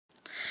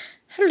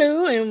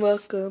Hello and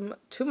welcome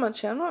to my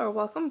channel, or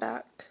welcome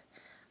back.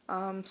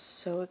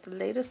 So the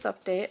latest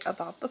update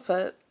about the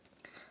foot,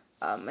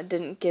 I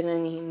didn't get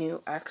any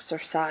new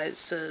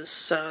exercises,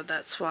 so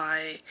that's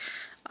why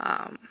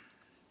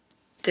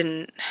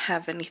didn't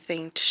have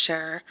anything to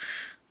share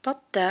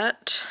about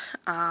that.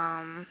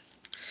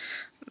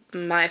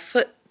 My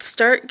foot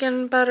started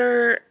getting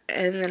better,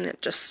 and then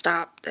it just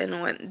stopped and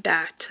went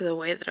back to the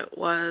way that it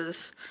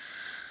was.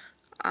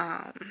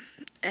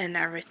 And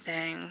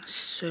everything.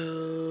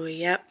 So,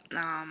 yep,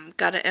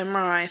 got an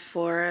MRI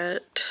for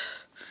it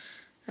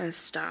and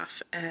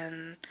stuff.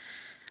 And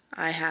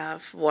I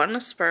have one,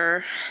 a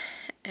spur,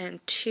 and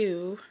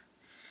two,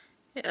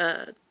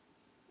 it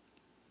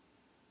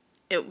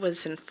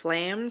was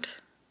inflamed,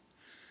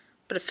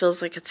 but it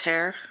feels like it's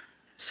hair,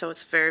 so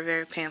it's very,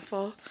 very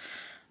painful.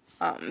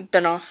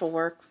 Been off of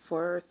work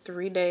for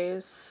 3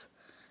 days,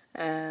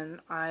 and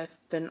I've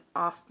been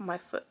off my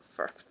foot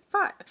for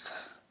 5.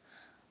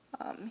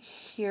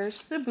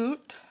 Here's the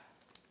boot.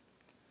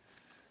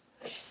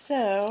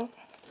 So,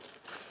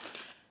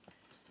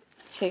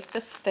 take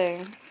this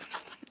thing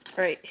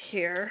right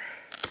here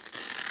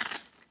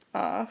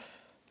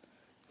off,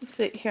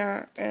 sit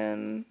here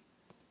and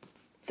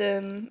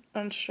then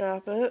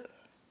unstrap it,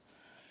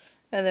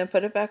 and then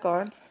put it back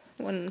on.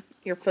 When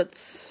your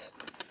foot's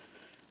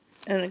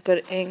in a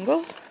good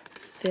angle,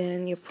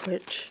 then you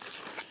put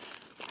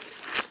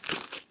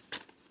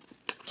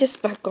this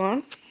back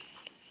on.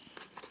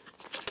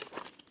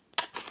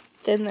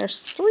 Then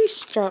there's 3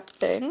 strap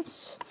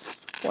things,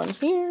 one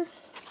here,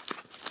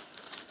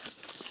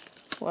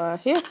 one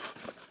here,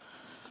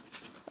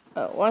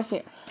 one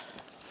here.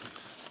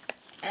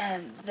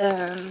 And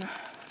then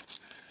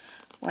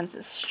once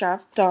it's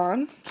strapped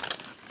on,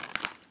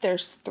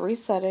 there's 3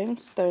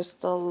 settings. There's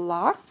the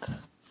lock,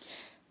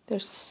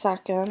 there's the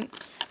second,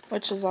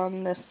 which is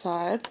on this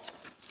side,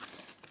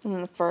 and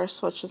then the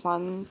first, which is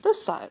on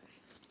this side.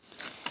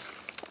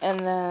 And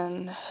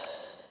then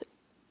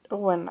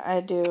when I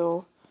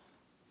do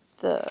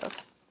the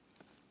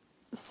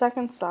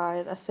second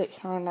side, I sit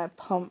here and I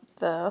pump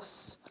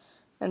this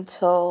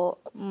until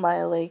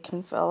my leg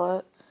can feel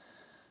it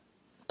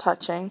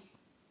touching.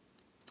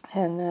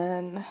 And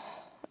then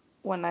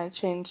when I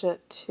change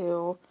it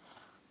to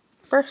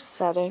first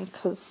setting,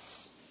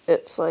 because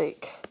it's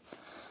like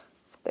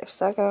there's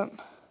second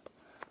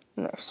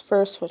and there's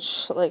first,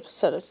 which like I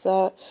said is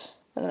that,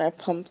 and then I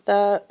pump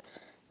that,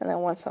 and then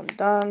once I'm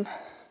done,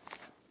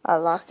 I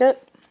lock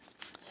it.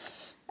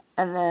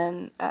 And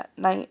then at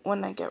night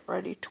when I get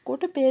ready to go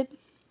to bed,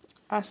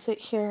 I sit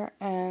here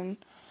and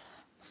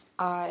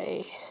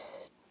I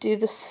do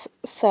the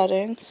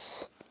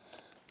settings,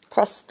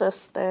 press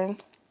this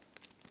thing,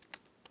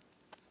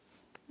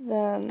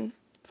 then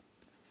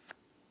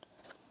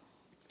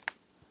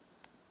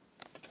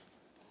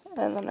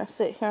I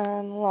sit here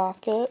and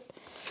lock it.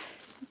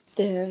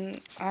 Then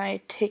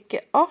I take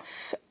it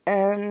off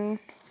and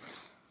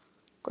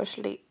go to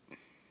sleep.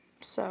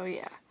 So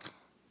yeah,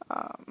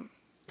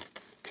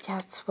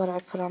 that's what I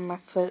put on my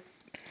foot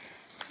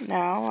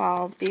now.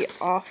 I'll be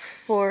off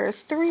for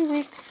 3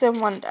 weeks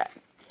and 1 day.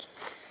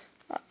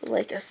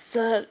 Like I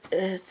said,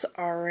 it's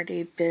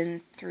already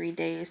been 3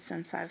 days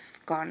since I've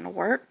gone to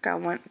work. I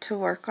went to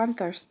work on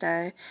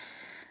Thursday,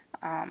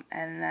 and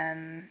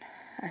then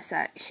I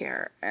sat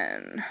here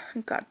and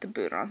got the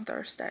boot on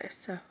Thursday.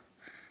 So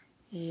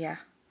yeah,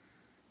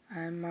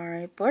 I'm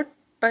alright bored,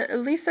 but at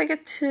least I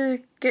get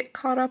to get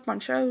caught up on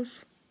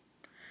shows.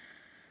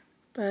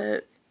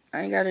 But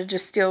I gotta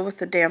just deal with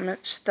the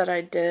damage that I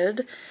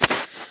did.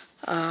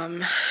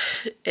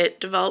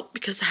 It developed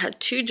because I had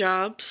 2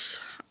 jobs,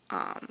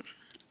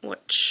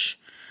 which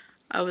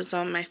I was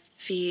on my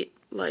feet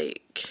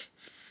like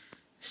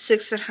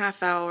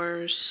 6.5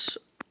 hours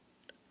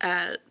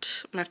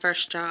at my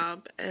first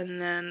job,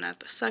 and then at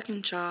the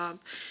second job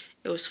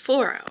it was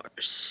 4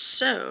 hours.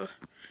 So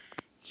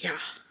yeah,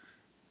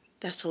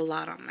 that's a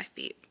lot on my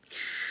feet.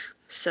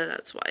 So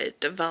that's why it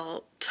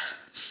developed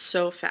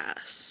so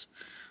fast.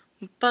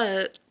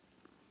 But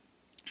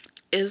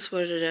is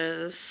what it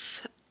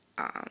is.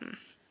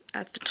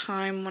 At the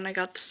time when I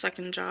got the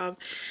second job,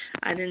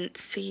 I didn't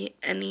see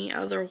any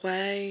other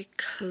way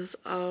because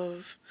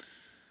of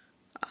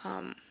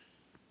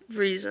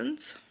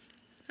reasons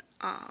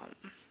that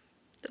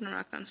I'm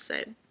not going to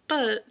say,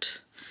 but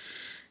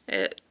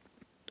it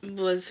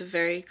was a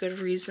very good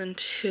reason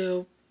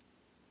too,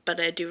 but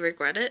I do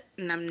regret it,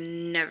 and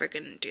I'm never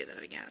going to do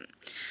that again.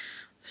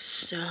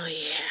 So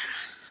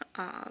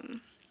yeah,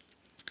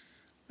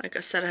 like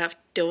I said, I have to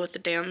deal with the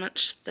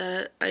damage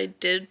that I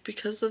did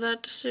because of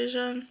that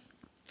decision.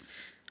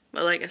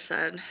 But like I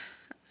said,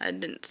 I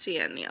didn't see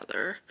any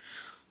other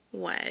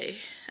way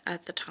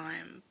at the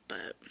time.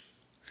 But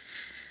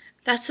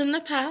that's in the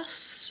past,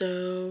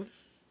 so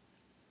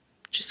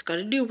just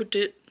gotta deal with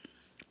it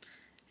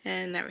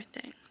and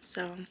everything.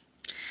 So,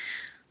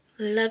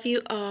 love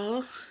you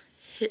all.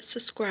 Hit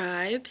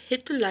subscribe,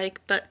 hit the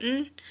like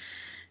button,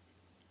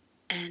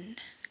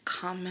 and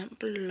comment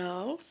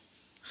below,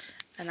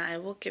 and I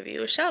will give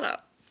you a shout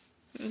out.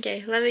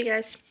 Okay, love you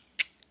guys.